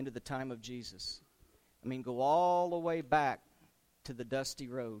into the time of Jesus. I mean, go all the way back to the dusty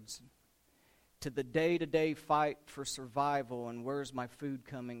roads, to the day-to-day fight for survival and where's my food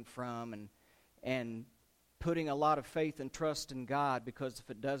coming from, and putting a lot of faith and trust in God because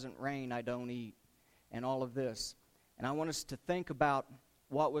if it doesn't rain, I don't eat, and all of this. And I want us to think about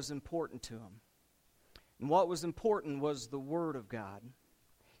what was important to him. And what was important was the Word of God.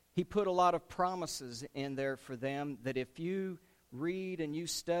 He put a lot of promises in there for them that if you read and you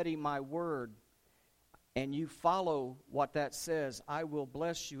study my Word and you follow what that says, I will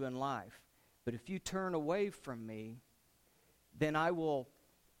bless you in life. But if you turn away from me, then I will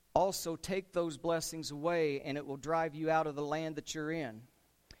also take those blessings away and it will drive you out of the land that you're in.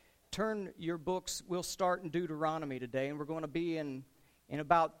 Turn your books. We'll start in Deuteronomy today, and we're going to be in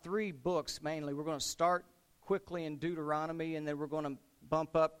about 3 books mainly. We're going to start quickly in Deuteronomy, and then we're going to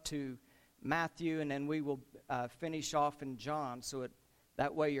bump up to Matthew, and then we will finish off in John, so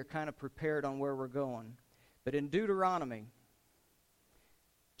that way you're kind of prepared on where we're going. But in Deuteronomy,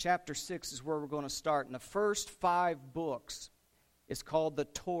 chapter 6 is where we're going to start. And the first 5 books is called the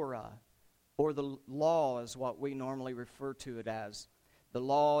Torah, or the law is what we normally refer to it as. The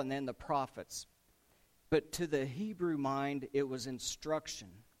law and then the prophets. But to the Hebrew mind, it was instruction.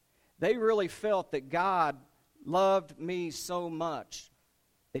 They really felt that God loved me so much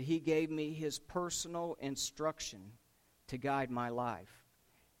that He gave me His personal instruction to guide my life.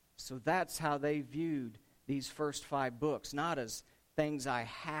 So that's how they viewed these first 5 books, not as things I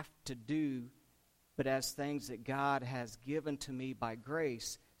have to do, but as things that God has given to me by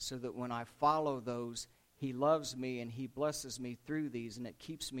grace, so that when I follow those, He loves me and He blesses me through these, and it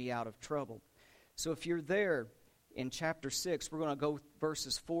keeps me out of trouble. So if you're there in chapter 6, we're going to go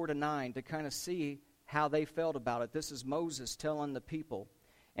verses 4 to 9 to kind of see how they felt about it. This is Moses telling the people.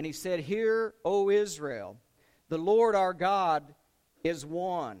 And he said, "Hear, O Israel, the Lord our God is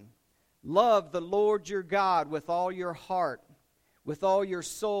one. Love the Lord your God with all your heart, with all your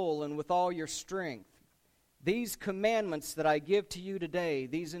soul, and with all your strength. These commandments that I give to you today,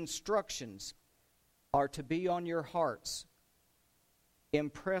 these instructions, are to be on your hearts.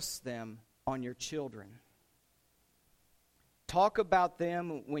 Impress them on your children. Talk about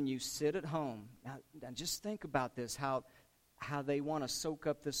them when you sit at home." Now just think about this, how they want to soak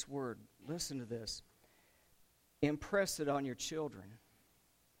up this word. Listen to this. Impress it on your children.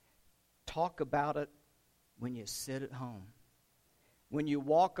 Talk about it when you sit at home, when you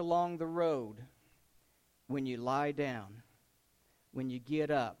walk along the road, when you lie down, when you get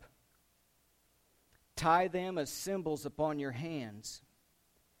up. Tie them as symbols upon your hands.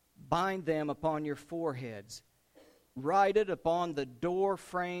 Bind them upon your foreheads. Write it upon the door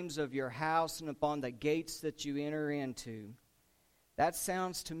frames of your house and upon the gates that you enter into. That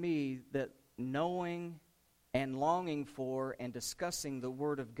sounds to me that knowing and longing for and discussing the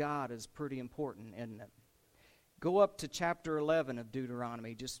Word of God is pretty important, isn't it? Go up to chapter 11 of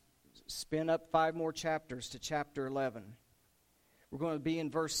Deuteronomy. Just spin up 5 more chapters to chapter 11. We're going to be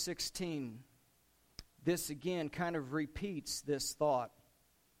in verse 16. This again kind of repeats this thought.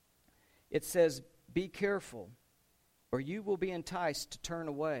 It says, "Be careful, or you will be enticed to turn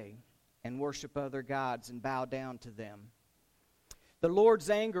away and worship other gods and bow down to them. The Lord's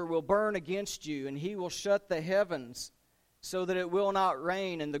anger will burn against you, and He will shut the heavens so that it will not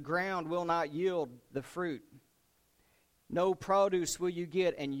rain, and the ground will not yield the fruit. No produce will you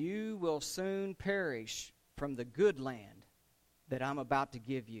get, and you will soon perish from the good land that I'm about to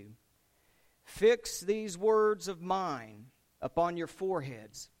give you. Fix these words of mine upon your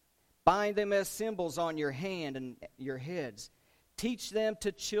foreheads. Bind them as symbols on your hand and your heads. Teach them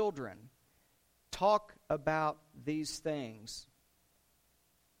to children. Talk about these things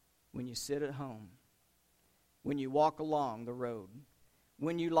when you sit at home, when you walk along the road,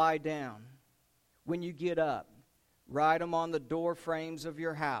 when you lie down, when you get up. Write them on the door frames of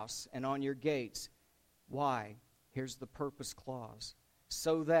your house and on your gates." Why? Here's the purpose clause.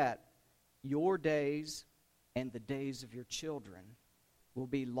 "So that your days and the days of your children will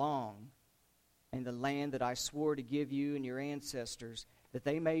be long in the land that I swore to give you and your ancestors, that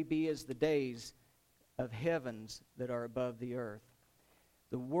they may be as the days of heavens that are above the earth."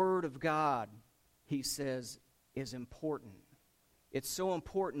 The Word of God, he says, is important. It's so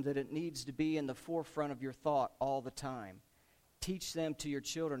important that it needs to be in the forefront of your thought all the time. Teach them to your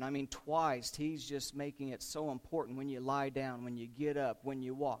children. I mean, twice, he's just making it so important. When you lie down, when you get up, when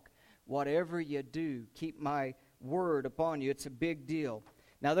you walk. Whatever you do, keep my word upon you. It's a big deal.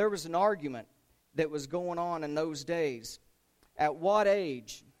 Now, there was an argument that was going on in those days. At what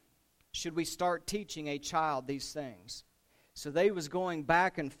age should we start teaching a child these things? So they was going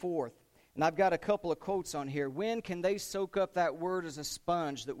back and forth. And I've got a couple of quotes on here. When can they soak up that word as a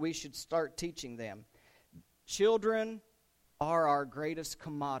sponge that we should start teaching them? Children are our greatest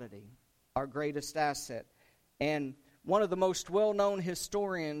commodity, our greatest asset. And one of the most well-known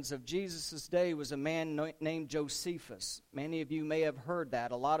historians of Jesus' day was a man named Josephus. Many of you may have heard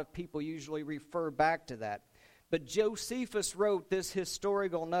that. A lot of people usually refer back to that. But Josephus wrote this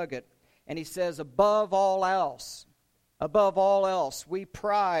historical nugget, and he says, above all else, we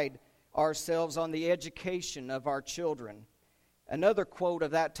pride ourselves on the education of our children. Another quote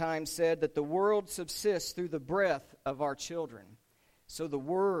of that time said that the world subsists through the breath of our children. So the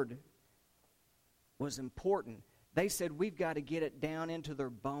word was important. They said we've got to get it down into their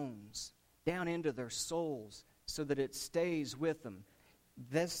bones, down into their souls, so that it stays with them.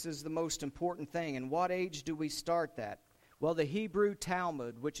 This is the most important thing. And what age do we start that? Well, the Hebrew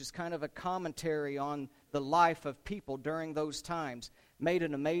Talmud, which is kind of a commentary on the life of people during those times, made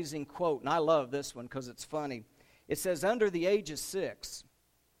an amazing quote, and I love this one because it's funny. It says, under the age of 6,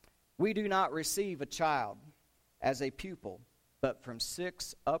 we do not receive a child as a pupil, but from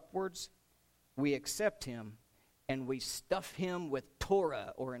 6 upwards, we accept him, and we stuff him with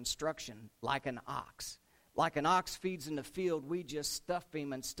Torah or instruction like an ox. Like an ox feeds in the field, we just stuff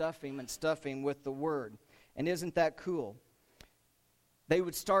him and stuff him and stuff him with the word. And isn't that cool? They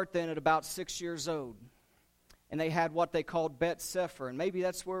would start then at about 6 years old. And they had what they called Bet Sefer. And maybe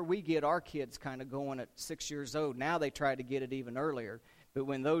that's where we get our kids kind of going at 6 years old. Now they try to get it even earlier. But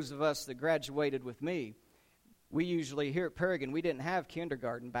when those of us that graduated with me, we usually, here at Paragon, we didn't have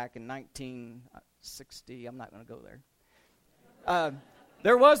kindergarten back in 1960. I'm not going to go there.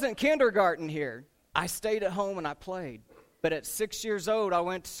 There wasn't kindergarten here. I stayed at home and I played. But at 6 years old, I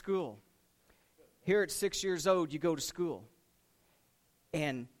went to school. Here at 6 years old, you go to school.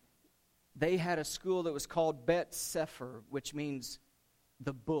 And they had a school that was called Bet Sefer, which means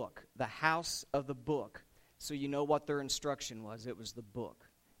the book, the house of the book. So you know what their instruction was. It was the book.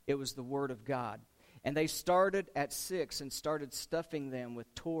 It was the Word of God. And they started at 6 and started stuffing them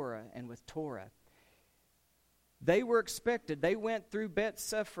with Torah and with Torah. They were expected. They went through Bet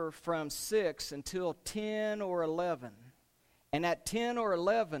Sefer from 6 until 10 or 11. And at 10 or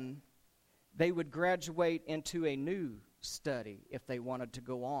 11, they would graduate into a new study if they wanted to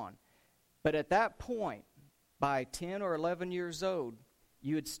go on. But at that point, by 10 or 11 years old,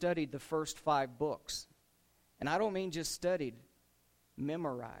 you had studied the first 5 books. And I don't mean just studied,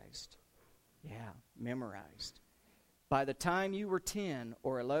 memorized. Yeah, memorized. By the time you were 10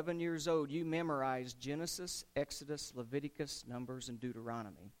 or 11 years old, you memorized Genesis, Exodus, Leviticus, Numbers, and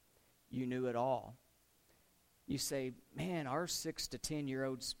Deuteronomy. You knew it all. You say, man, our 6 to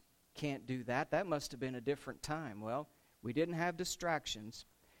 10-year-olds can't do that. That must have been a different time. Well, we didn't have distractions.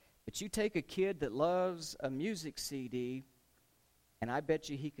 But you take a kid that loves a music CD, and I bet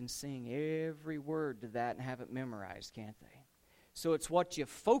you he can sing every word to that and have it memorized, can't they? So it's what you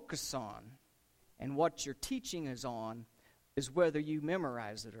focus on and what your teaching is on is whether you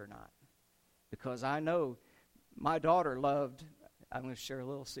memorize it or not. Because I know my daughter loved, I'm going to share a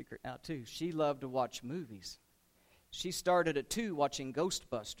little secret now too, she loved to watch movies. She started at 2 watching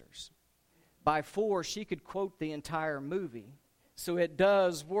Ghostbusters. By 4, she could quote the entire movie. So it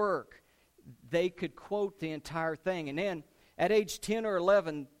does work. They could quote the entire thing. And then at age 10 or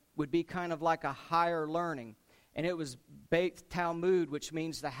 11 would be kind of like a higher learning. And it was Beit Talmud, which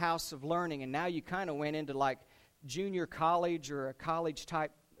means the house of learning. And now you kind of went into like junior college or a college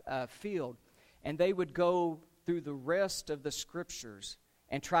type field. And they would go through the rest of the scriptures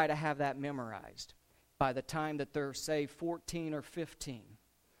and try to have that memorized by the time that they're, say, 14 or 15.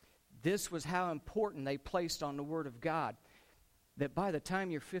 This was how important they placed on the Word of God. That by the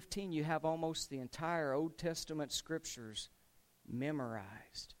time you're 15, you have almost the entire Old Testament scriptures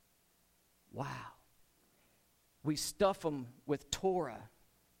memorized. Wow. We stuff them with Torah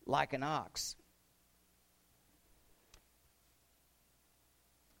like an ox.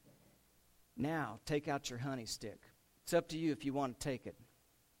 Now, take out your honey stick. It's up to you if you want to take it,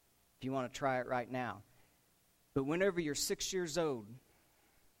 if you want to try it right now. But whenever you're 6 years old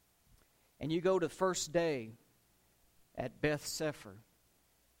and you go to first day at Beth Sefer,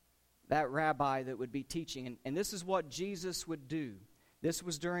 that rabbi that would be teaching, and this is what Jesus would do. This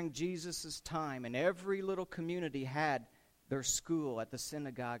was during Jesus' time, and every little community had their school at the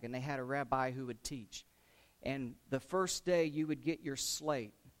synagogue, and they had a rabbi who would teach. And the first day you would get your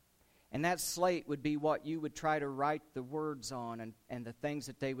slate, and that slate would be what you would try to write the words on and the things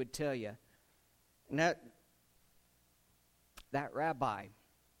that they would tell you. And that rabbi,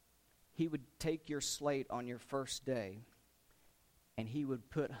 he would take your slate on your first day, and he would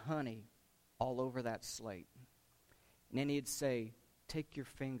put honey all over that slate. And then he'd say, take your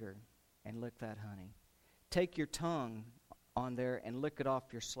finger and lick that honey. Take your tongue on there and lick it off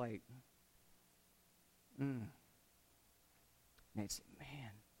your slate. And they'd say,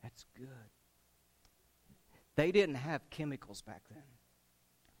 man, that's good. They didn't have chemicals back then.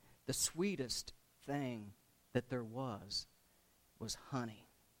 The sweetest thing that there was honey.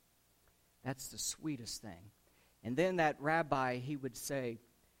 That's the sweetest thing. And then that rabbi, he would say,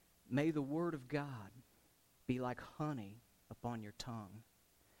 may the word of God be like honey upon your tongue.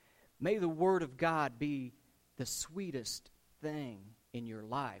 May the word of God be the sweetest thing in your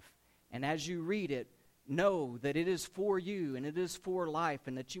life. And as you read it, know that it is for you and it is for life,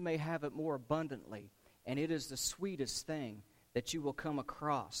 and that you may have it more abundantly. And it is the sweetest thing that you will come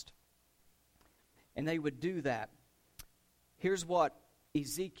across. And they would do that. Here's what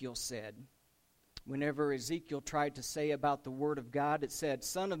Ezekiel said. Whenever Ezekiel tried to say about the word of God, it said,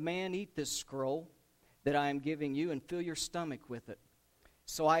 Son of man, eat this scroll that I am giving you and fill your stomach with it.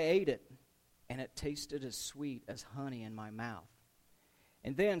 So I ate it, and it tasted as sweet as honey in my mouth.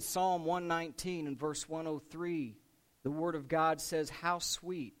 And then Psalm 119 and verse 103, the word of God says, how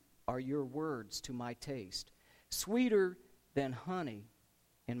sweet are your words to my taste, sweeter than honey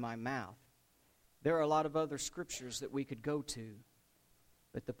in my mouth. There are a lot of other scriptures that we could go to,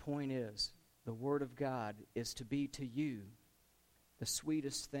 but the point is, the Word of God is to be to you the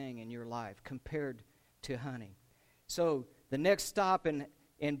sweetest thing in your life compared to honey. So the next stop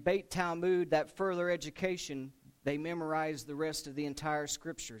in Beit Talmud, that further education, they memorized the rest of the entire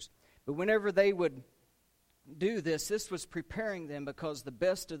scriptures. But whenever they would do this, this was preparing them because the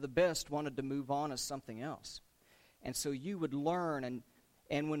best of the best wanted to move on as something else. And so you would learn,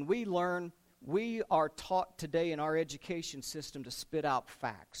 and when we learn, we are taught today in our education system to spit out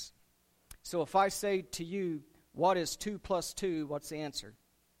facts. So if I say to you, what is 2 plus 2, what's the answer?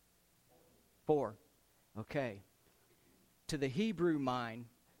 4. Okay. To the Hebrew mind,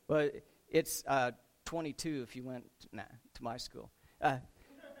 but it's 22 if you went to my school.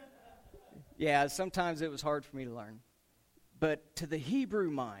 Yeah, sometimes it was hard for me to learn. But to the Hebrew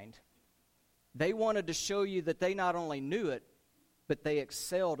mind, they wanted to show you that they not only knew it, but they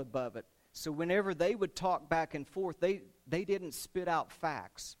excelled above it. So whenever they would talk back and forth, they didn't spit out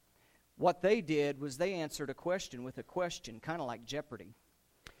facts. What they did was they answered a question with a question, kind of like Jeopardy.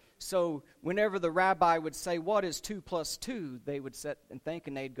 So whenever the rabbi would say, what is 2 plus 2, they would sit and think,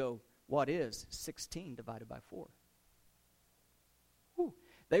 and they'd go, what is 16 divided by 4? Whew.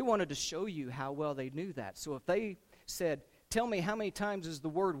 They wanted to show you how well they knew that. So if they said, tell me how many times is the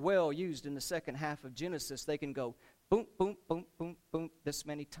word well used in the second half of Genesis, they can go, boom, boom, boom, boom, boom, this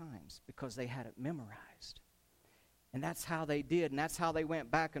many times, because they had it memorized. And that's how they did, and that's how they went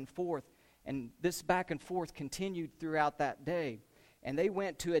back and forth. And this back and forth continued throughout that day. And they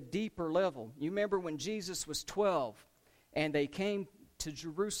went to a deeper level. You remember when Jesus was 12, and they came to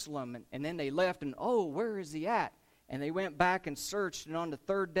Jerusalem, and then they left, and oh, where is he at? And they went back and searched, and on the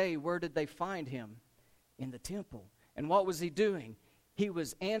third day, where did they find him? In the temple. And what was he doing? He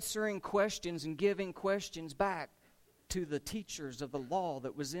was answering questions and giving questions back to the teachers of the law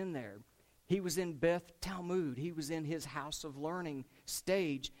that was in there. He was in Beth Talmud. He was in his house of learning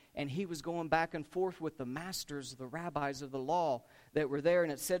stage, and he was going back and forth with the masters, the rabbis of the law that were there,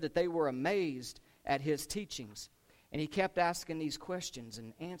 and it said that they were amazed at his teachings. And he kept asking these questions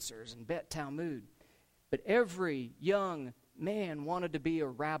and answers in Beth Talmud. But every young man wanted to be a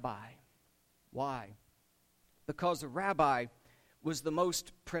rabbi. Why? Because a rabbi was the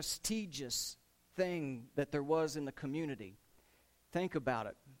most prestigious thing that there was in the community. Think about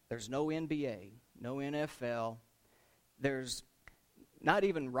it. There's no NBA, no NFL. There's not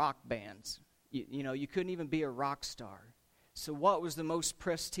even rock bands. You couldn't even be a rock star. So what was the most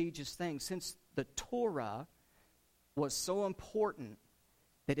prestigious thing? Since the Torah was so important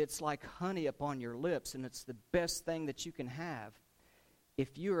that it's like honey upon your lips, and it's the best thing that you can have,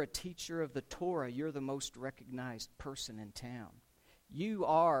 if you're a teacher of the Torah, you're the most recognized person in town. You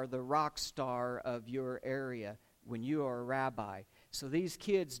are the rock star of your area when you are a rabbi. So these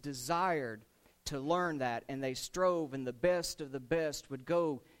kids desired to learn that, and they strove, and the best of the best would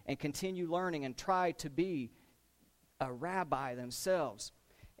go and continue learning and try to be a rabbi themselves.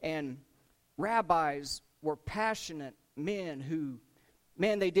 And rabbis were passionate men who,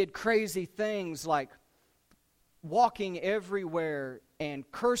 they did crazy things like walking everywhere and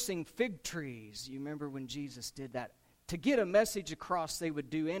cursing fig trees. You remember when Jesus did that? To get a message across, they would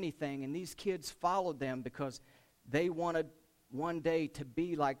do anything, and these kids followed them because they wanted one day to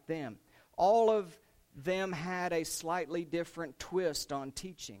be like them. All of them had a slightly different twist on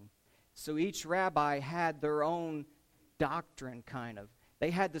teaching. So each rabbi had their own doctrine, kind of.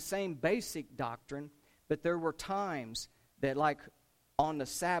 They had the same basic doctrine, but there were times that, like on the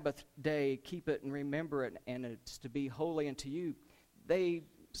Sabbath day, keep it and remember it, and it's to be holy unto you. They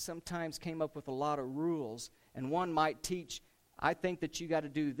sometimes came up with a lot of rules, and one might teach, I think that you got to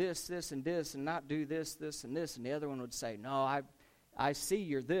do this, this, and this, and not do this, this, and this. And the other one would say, no, I see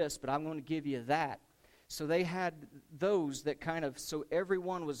you're this, but I'm going to give you that. So they had those that kind of, so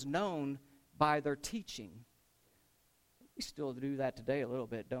everyone was known by their teaching. We still do that today a little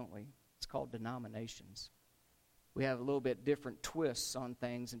bit, don't we? It's called denominations. We have a little bit different twists on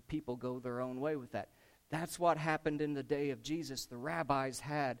things, and people go their own way with that. That's what happened in the day of Jesus. The rabbis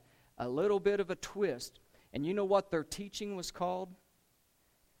had a little bit of a twist. And you know what their teaching was called?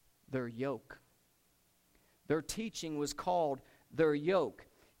 Their yoke. Their teaching was called their yoke.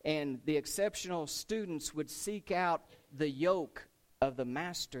 And the exceptional students would seek out the yoke of the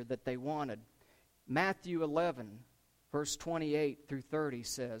master that they wanted. Matthew 11, verse 28 through 30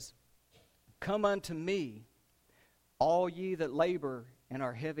 says, "Come unto me, all ye that labor and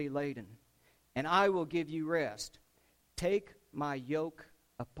are heavy laden, and I will give you rest. Take my yoke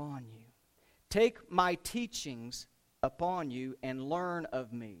upon you. Take my teachings upon you and learn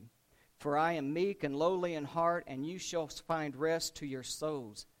of me. For I am meek and lowly in heart, and you shall find rest to your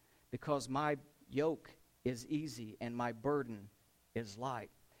souls, because my yoke is easy and my burden is light."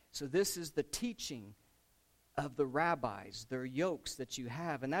 So this is the teaching of the rabbis, their yokes that you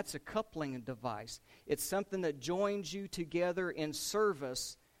have. And that's a coupling device. It's something that joins you together in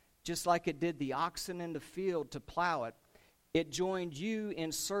service, just like it did the oxen in the field to plow it. It joined you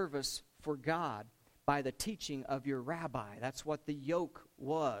in service for God by the teaching of your rabbi. That's what the yoke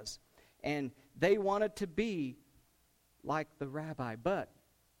was. And they wanted to be like the rabbi, but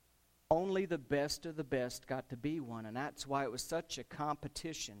only the best of the best got to be one. And that's why it was such a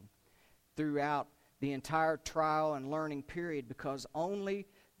competition throughout the entire trial and learning period, because only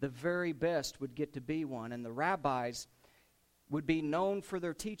the very best would get to be one. And the rabbis would be known for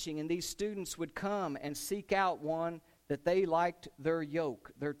their teaching, and these students would come and seek out one that they liked their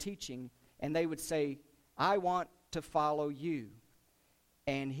yoke, their teaching, and they would say, I want to follow you.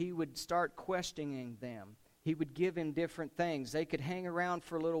 And he would start questioning them. He would give him different things. They could hang around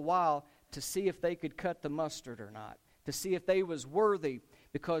for a little while to see if they could cut the mustard or not, to see if they was worthy,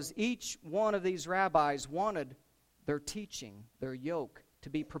 because each one of these rabbis wanted their teaching, their yoke, to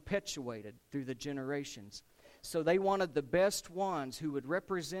be perpetuated through the generations. So they wanted the best ones who would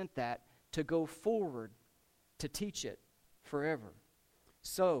represent that to go forward to teach it forever.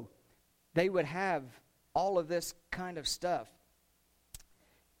 So they would have all of this kind of stuff.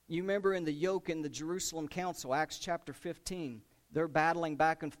 You remember in the yoke in the Jerusalem Council, Acts chapter 15, they're battling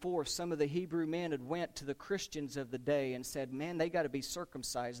back and forth. Some of the Hebrew men had went to the Christians of the day and said, man, they got to be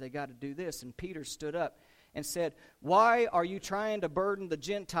circumcised. They got to do this. And Peter stood up and said, why are you trying to burden the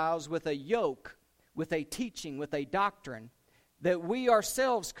Gentiles with a yoke, with a teaching, with a doctrine that we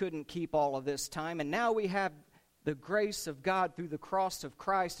ourselves couldn't keep all of this time? And now we have the grace of God through the cross of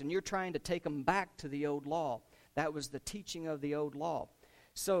Christ, and you're trying to take them back to the old law. That was the teaching of the old law.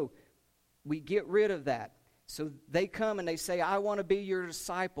 So we get rid of that. So they come and they say, I want to be your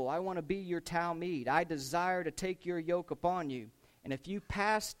disciple. I want to be your Talmud. I desire to take your yoke upon you. And if you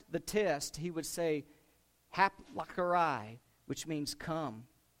passed the test, he would say, Hap lakarai, which means come,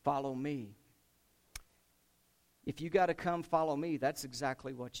 follow me. If you got to come follow me, that's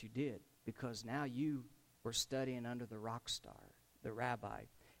exactly what you did, because now you were studying under the rock star, the rabbi,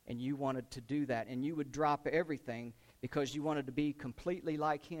 and you wanted to do that, and you would drop everything because you wanted to be completely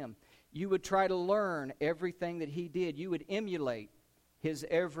like him. You would try to learn everything that he did. You would emulate his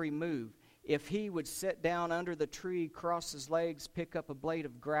every move. If he would sit down under the tree, cross his legs, pick up a blade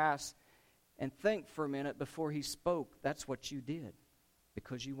of grass, and think for a minute before he spoke, that's what you did,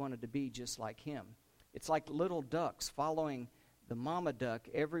 because you wanted to be just like him. It's like little ducks following the mama duck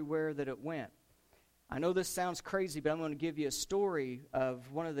everywhere that it went. I know this sounds crazy, but I'm going to give you a story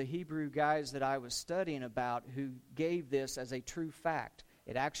of one of the Hebrew guys that I was studying about who gave this as a true fact.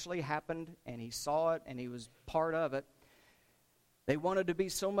 It actually happened, and he saw it, and he was part of it. They wanted to be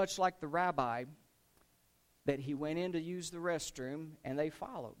so much like the rabbi that he went in to use the restroom, and they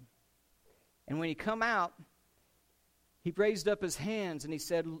followed. And when he come out, he raised up his hands, and he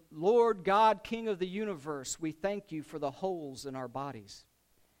said, Lord God, King of the universe, we thank you for the holes in our bodies.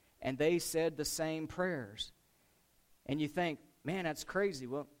 And they said the same prayers. And you think, man, that's crazy.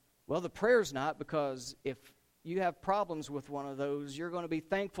 Well, the prayer's not, because if you have problems with one of those, you're going to be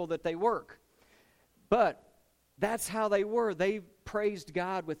thankful that they work. But that's how they were. They praised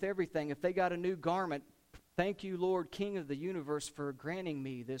God with everything. If they got a new garment, thank you, Lord, King of the universe, for granting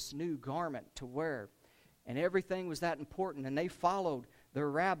me this new garment to wear. And everything was that important. And they followed their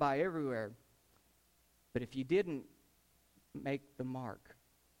rabbi everywhere. But if you didn't make the mark.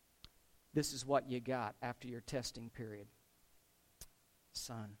 This is what you got after your testing period.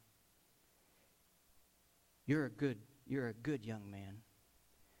 Son, you're a good young man.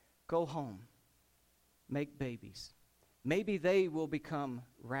 Go home. Make babies. Maybe they will become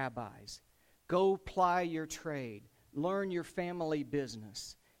rabbis. Go ply your trade. Learn your family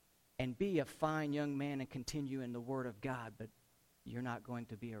business. And be a fine young man and continue in the Word of God, but you're not going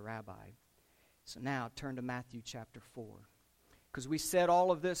to be a rabbi. So now turn to Matthew chapter 4. Because we said all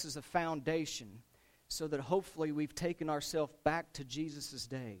of this is a foundation so that hopefully we've taken ourselves back to Jesus'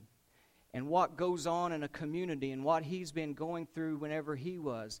 day and what goes on in a community and what he's been going through whenever he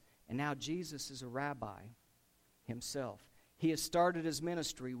was. And now Jesus is a rabbi himself. He has started his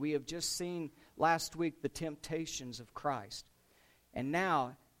ministry. We have just seen last week the temptations of Christ. And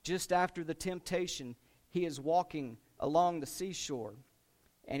now, just after the temptation, he is walking along the seashore,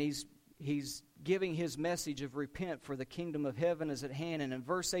 and he's giving his message of repent, for the kingdom of heaven is at hand. And in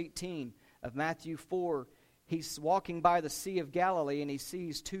verse 18 of Matthew 4, he's walking by the Sea of Galilee, and he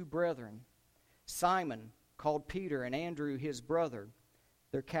sees two brethren, Simon, called Peter, and Andrew, his brother.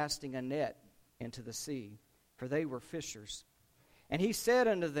 They're casting a net into the sea, for they were fishers. And he said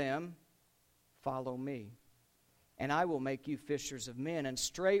unto them, Follow me, and I will make you fishers of men. And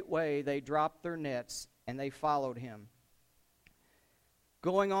straightway they dropped their nets, and they followed him.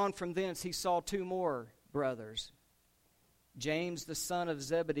 Going on from thence, he saw two more brothers, James the son of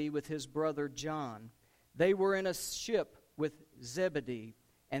Zebedee with his brother John. They were in a ship with Zebedee,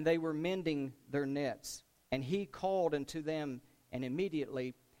 and they were mending their nets. And he called unto them, and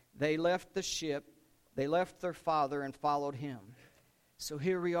immediately they left the ship, they left their father, and followed him. So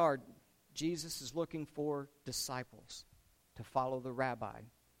here we are. Jesus is looking for disciples to follow the rabbi.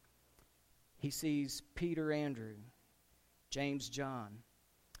 He sees Peter, Andrew, James, John.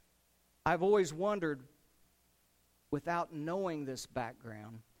 I've always wondered, without knowing this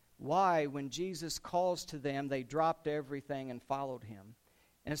background, why when Jesus calls to them, they dropped everything and followed him.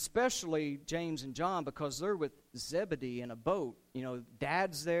 And especially James and John, because they're with Zebedee in a boat. You know,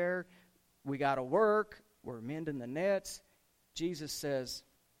 Dad's there, we got to work, we're mending the nets. Jesus says,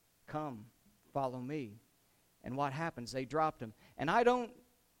 Come, follow me. And what happens? They dropped him. And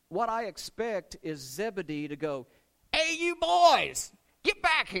what I expect is Zebedee to go, Hey, you boys, get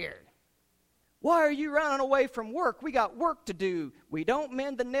back here. Why are you running away from work? We got work to do. We don't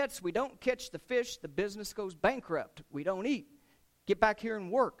mend the nets. We don't catch the fish. The business goes bankrupt. We don't eat. Get back here and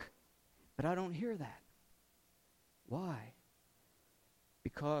work. But I don't hear that. Why?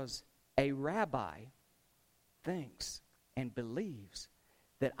 Because a rabbi thinks and believes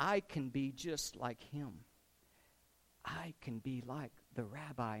that I can be just like him. I can be like the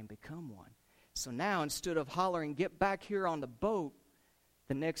rabbi and become one. So now, instead of hollering, get back here on the boat,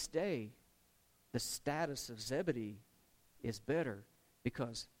 the next day, the status of Zebedee is better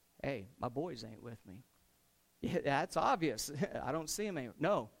because, hey, my boys ain't with me. Yeah, that's obvious. I don't see them anymore.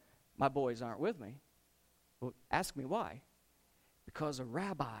 No, my boys aren't with me. Well, ask me why. Because a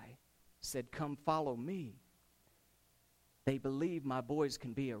rabbi said, Come follow me. They believe my boys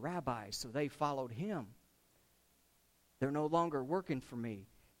can be a rabbi, so they followed him. They're no longer working for me.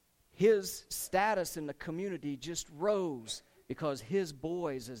 His status in the community just rose because his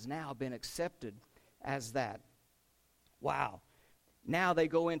boys has now been accepted as that. Wow. Now they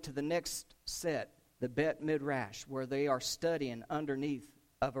go into the next set, the Bet Midrash, where they are studying underneath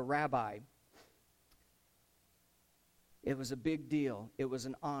of a rabbi. It was a big deal. It was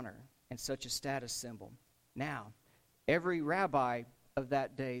an honor and such a status symbol. Now, every rabbi of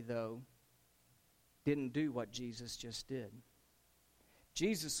that day, though, didn't do what Jesus just did.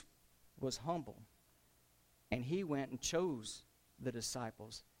 Jesus was humble, and he went and chose the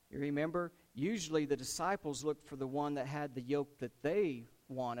disciples. You remember, usually the disciples looked for the one that had the yoke that they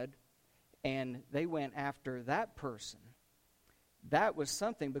wanted, and they went after that person. That was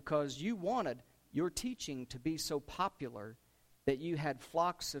something because you wanted your teaching to be so popular that you had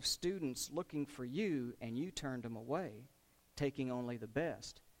flocks of students looking for you, and you turned them away, taking only the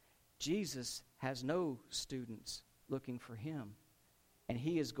best. Jesus has no students looking for him, and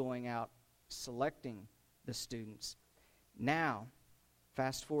he is going out selecting the students. Now,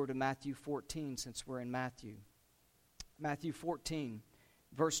 fast forward to Matthew 14, since we're in Matthew. Matthew 14,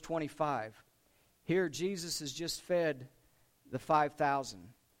 verse 25. Here, Jesus has just fed the 5,000.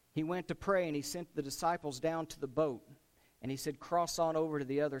 He went to pray, and he sent the disciples down to the boat. And he said, cross on over to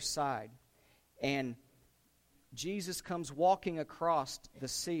the other side. And Jesus comes walking across the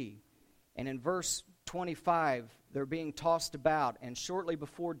sea. And in verse 25, they're being tossed about. And shortly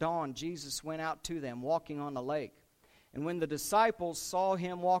before dawn, Jesus went out to them, walking on the lake. And when the disciples saw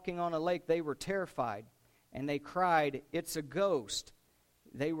him walking on a lake, they were terrified. and they cried, "It's a ghost."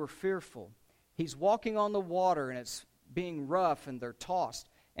 They were fearful. He's walking on the water, and it's being rough, and they're tossed.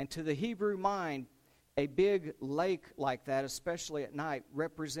 And to the Hebrew mind, a big lake like that, especially at night,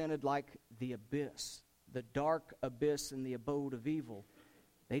 represented like the abyss, the dark abyss and the abode of evil.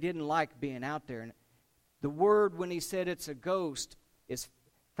 They didn't like being out there. And the word, when he said it's a ghost, is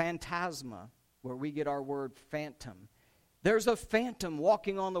phantasma, where we get our word phantom. There's a phantom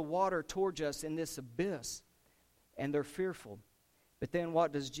walking on the water towards us in this abyss, and they're fearful. But then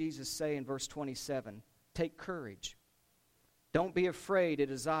what does Jesus say in verse 27? Take courage. Don't be afraid,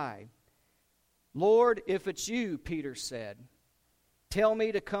 it is I. Lord, if it's you, Peter said, tell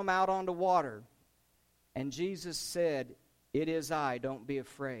me to come out on the water. And Jesus said, it is I, don't be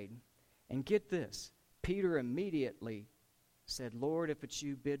afraid. And get this, Peter immediately said, Lord, if it's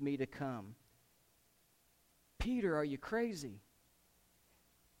you, bid me to come. Peter, are you crazy?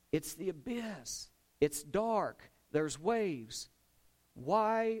 It's the abyss. It's dark. There's waves.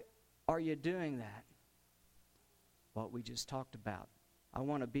 Why are you doing that? What we just talked about. I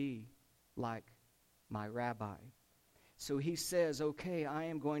want to be like my rabbi. So he says, okay, I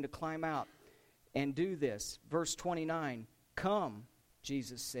am going to climb out and do this. Verse 29, come,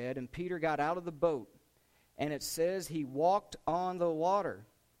 Jesus said, and Peter got out of the boat. And it says he walked on the water,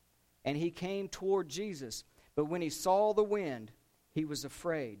 and he came toward Jesus. But when he saw the wind, he was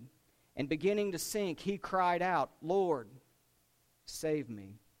afraid. And beginning to sink, he cried out, Lord, save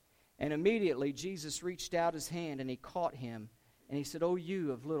me. And immediately Jesus reached out his hand, and he caught him. And he said, O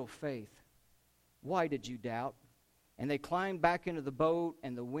you of little faith, why did you doubt? And they climbed back into the boat,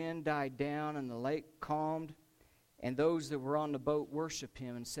 and the wind died down, and the lake calmed. And those that were on the boat worshiped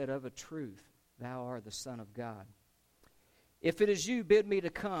him and said, of a truth, thou art the Son of God. If it is you, bid me to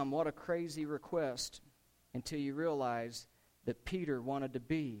come. What a crazy request, until you realize that Peter wanted to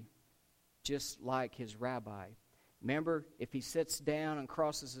be just like his rabbi. Remember, if he sits down and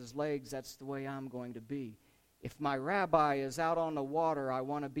crosses his legs, that's the way I'm going to be. If my rabbi is out on the water, I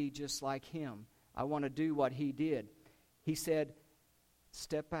want to be just like him. I want to do what he did. He said,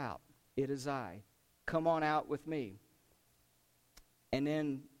 step out. It is I. Come on out with me. And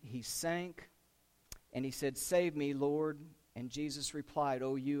then he sank, and he said, save me, Lord. And Jesus replied,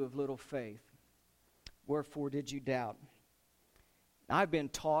 O you of little faith, wherefore did you doubt? I've been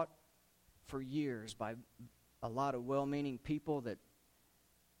taught for years by a lot of well-meaning people that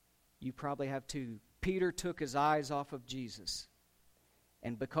you probably have too. Peter took his eyes off of Jesus.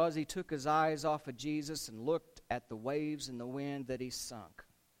 And because he took his eyes off of Jesus and looked at the waves and the wind, that he sunk.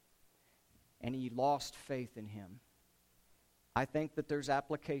 And he lost faith in him. I think that there's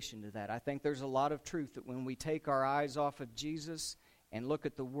application to that. I think there's a lot of truth that when we take our eyes off of Jesus and look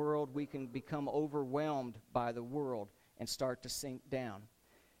at the world, we can become overwhelmed by the world and start to sink down.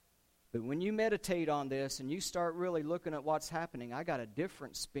 But when you meditate on this and you start really looking at what's happening, I got a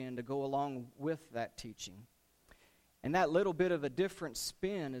different spin to go along with that teaching. And that little bit of a different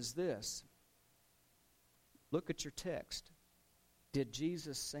spin is this. Look at your text. Did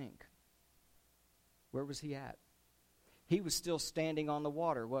Jesus sink? Where was he at? He was still standing on the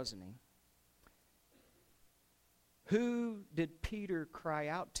water, wasn't he? Who did Peter cry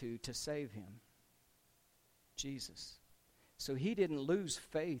out to save him? Jesus. So he didn't lose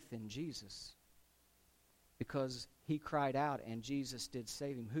faith in Jesus because he cried out and Jesus did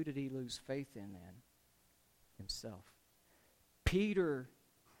save him. Who did he lose faith in then? Himself. Peter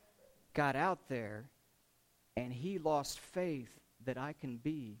got out there and he lost faith that I can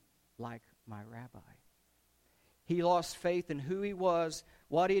be like my rabbi. He lost faith in who he was,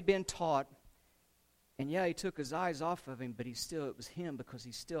 what he had been taught. And yeah, he took his eyes off of him, but it was him because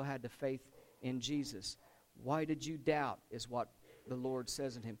he still had the faith in Jesus. Why did you doubt is what the Lord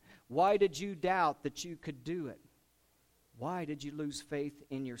says in him. Why did you doubt that you could do it? Why did you lose faith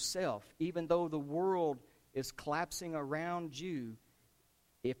in yourself? Even though the world is collapsing around you,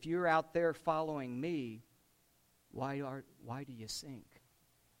 if you're out there following me, why do you sink?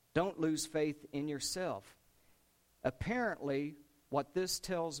 Don't lose faith in yourself. Apparently, what this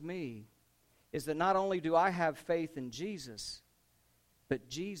tells me is that not only do I have faith in Jesus, but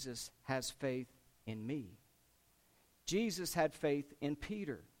Jesus has faith in me. Jesus had faith in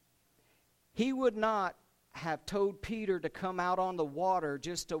Peter. He would not have told Peter to come out on the water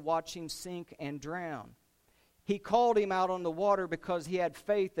just to watch him sink and drown. He called him out on the water because he had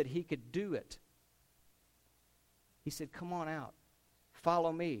faith that he could do it. He said, come on out.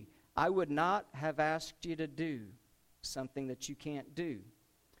 Follow me. I would not have asked you to do something that you can't do.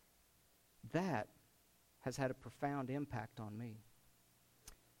 That has had a profound impact on me.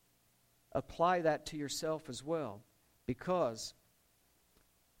 Apply that to yourself as well, because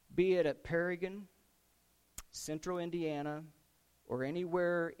be it at Paragon Central Indiana, or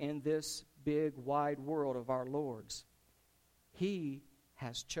anywhere in this big, wide world of our Lord's, He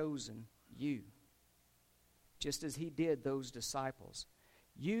has chosen you, just as He did those disciples.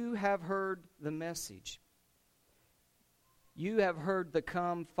 You have heard the message. You have heard the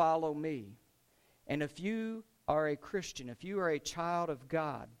come, follow me. And if you are a Christian, if you are a child of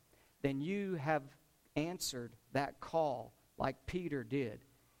God, then you have answered that call like Peter did.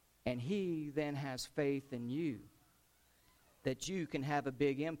 And he then has faith in you that you can have a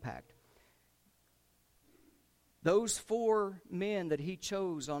big impact. Those 4 men that he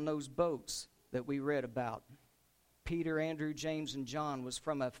chose on those boats that we read about, Peter, Andrew, James, and John, was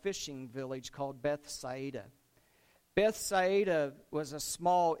from a fishing village called Bethsaida. Bethsaida was a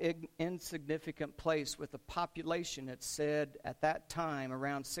small, insignificant place with a population, it said, at that time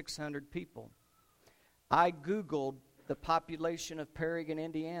around 600 people. I Googled the population of Perrigan,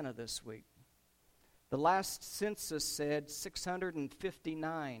 Indiana this week. The last census said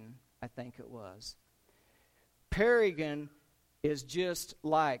 659, I think it was. Perrigan is just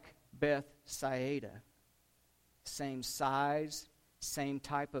like Bethsaida. Same size, same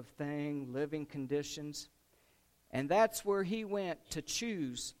type of thing, living conditions. And that's where he went to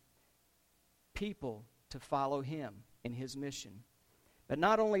choose people to follow him in his mission. But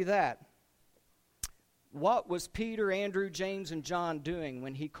not only that, what was Peter, Andrew, James, and John doing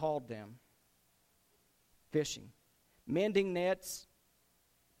when he called them? Fishing. Mending nets,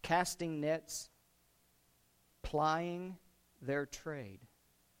 casting nets, plying their trade.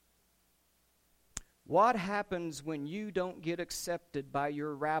 What happens when you don't get accepted by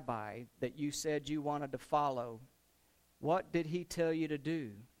your rabbi that you said you wanted to follow? What did he tell you to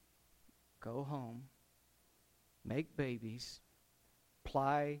do? Go home, make babies,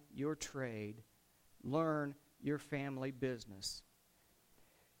 ply your trade, learn your family business.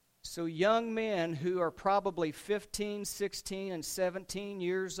 So young men who are probably 15, 16, and 17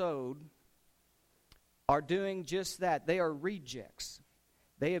 years old are doing just that. They are rejects.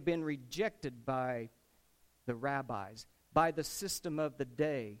 They have been rejected by the rabbis, by the system of the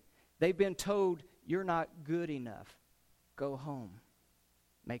day. They've been told, you're not good enough. Go home,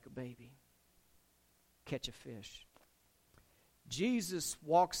 make a baby, catch a fish. Jesus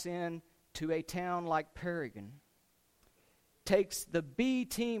walks in to a town like Perrigan, takes the B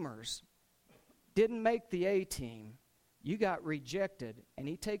teamers, didn't make the A team. You got rejected, and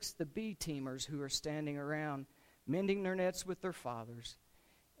he takes the B teamers who are standing around mending their nets with their fathers,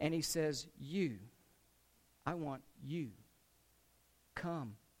 and he says, I want you.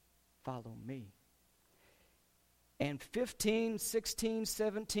 Come, follow me. And 15, 16,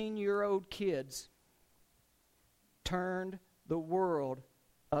 17-year-old kids turned the world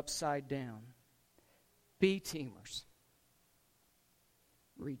upside down. B-teamers.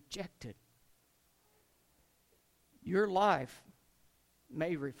 Rejected. Your life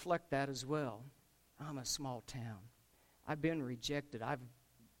may reflect that as well. I'm a small town. I've been rejected.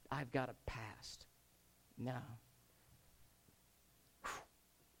 I've got a past. No.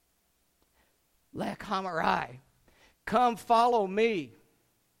 Lech Hamarai. Come follow me.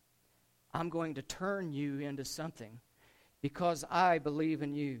 I'm going to turn you into something because I believe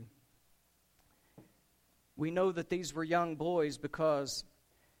in you. We know that these were young boys because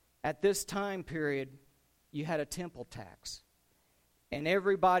at this time period, you had a temple tax. And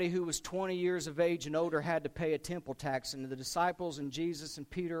everybody who was 20 years of age and older had to pay a temple tax. And the disciples and Jesus and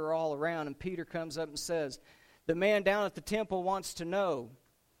Peter are all around. And Peter comes up and says, the man down at the temple wants to know,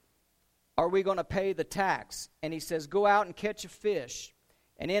 are we going to pay the tax? And he says, go out and catch a fish.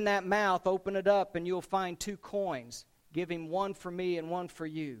 And in that mouth, open it up, and you'll find 2 coins. Give him one for me and one for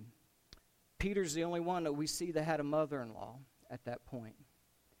you. Peter's the only one that we see that had a mother-in-law at that point.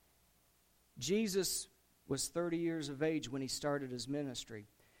 Jesus was 30 years of age when he started his ministry.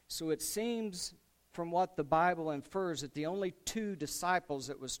 So it seems from what the Bible infers that the only 2 disciples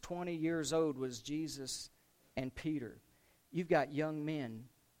that was 20 years old was Jesus and Peter. You've got young men,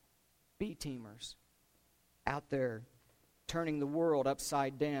 B-teamers, out there turning the world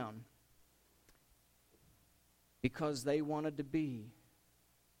upside down because they wanted to be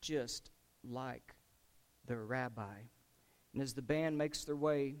just like their rabbi. And as the band makes their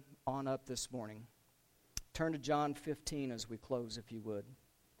way on up this morning, turn to John 15 as we close, if you would.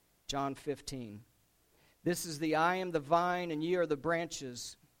 John 15. This is the I am the vine and ye are the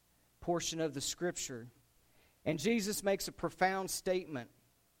branches portion of the scripture. And Jesus makes a profound statement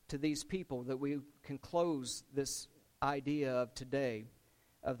to these people that we can close this idea of today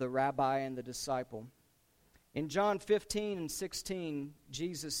of the rabbi and the disciple. In John 15 and 16,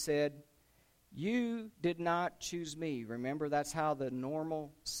 Jesus said, you did not choose me. Remember, that's how the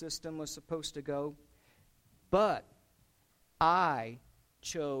normal system was supposed to go. But I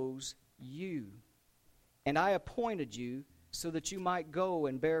chose you, and I appointed you so that you might go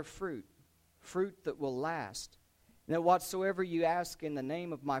and bear fruit, fruit that will last. And that whatsoever you ask in the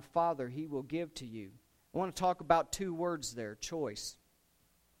name of my Father, he will give to you. I want to talk about two words there, choice.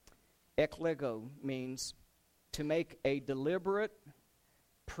 Eklego means to make a deliberate,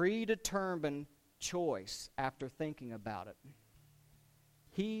 predetermined choice after thinking about it.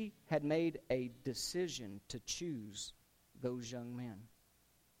 He had made a decision to choose those young men.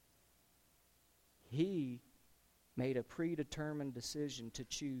 He made a predetermined decision to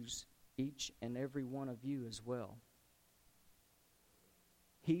choose each and every one of you as well.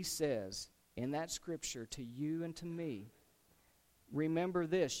 He says in that scripture to you and to me, remember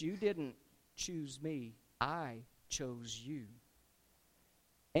this, you didn't choose me, I chose you.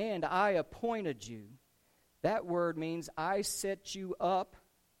 And I appointed you. That word means I set you up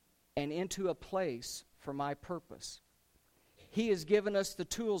and into a place for my purpose. He has given us the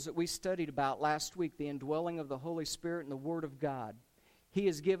tools that we studied about last week, the indwelling of the Holy Spirit and the Word of God. He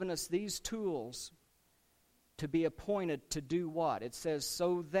has given us these tools to be appointed to do what? It says,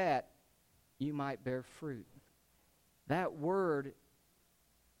 so that you might bear fruit. That word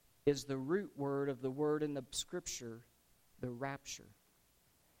is the root word of the word in the Scripture, the rapture.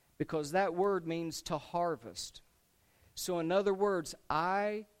 Because that word means to harvest. So in other words,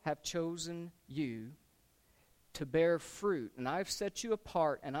 I have chosen you to bear fruit, and I've set you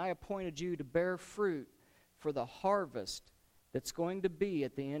apart, and I appointed you to bear fruit for the harvest that's going to be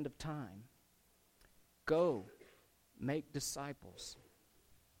at the end of time. Go, make disciples.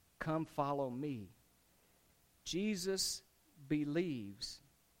 Come follow me. Jesus believes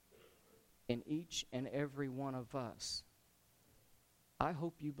in each and every one of us. I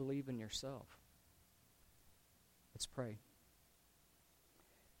hope you believe in yourself. Let's pray.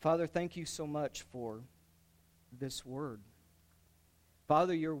 Father, thank you so much for this word.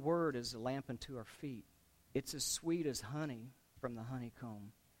 Father, your word is a lamp unto our feet. It's as sweet as honey from the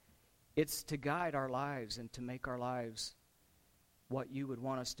honeycomb. It's to guide our lives and to make our lives what you would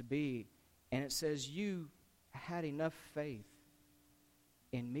want us to be. And it says you had enough faith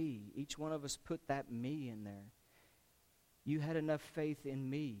in me. Each one of us put that me in there. You had enough faith in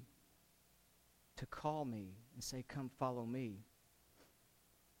me to call me and say, come follow me.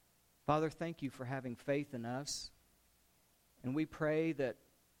 Father, thank you for having faith in us. And we pray that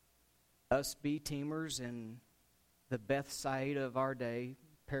us B-teamers in the Bethsaida of our day,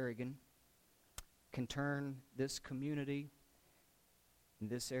 Paragon, can turn this community,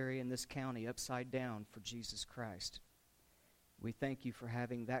 this area, and this county upside down for Jesus Christ. We thank you for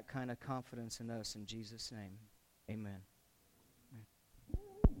having that kind of confidence in us in Jesus' name. Amen.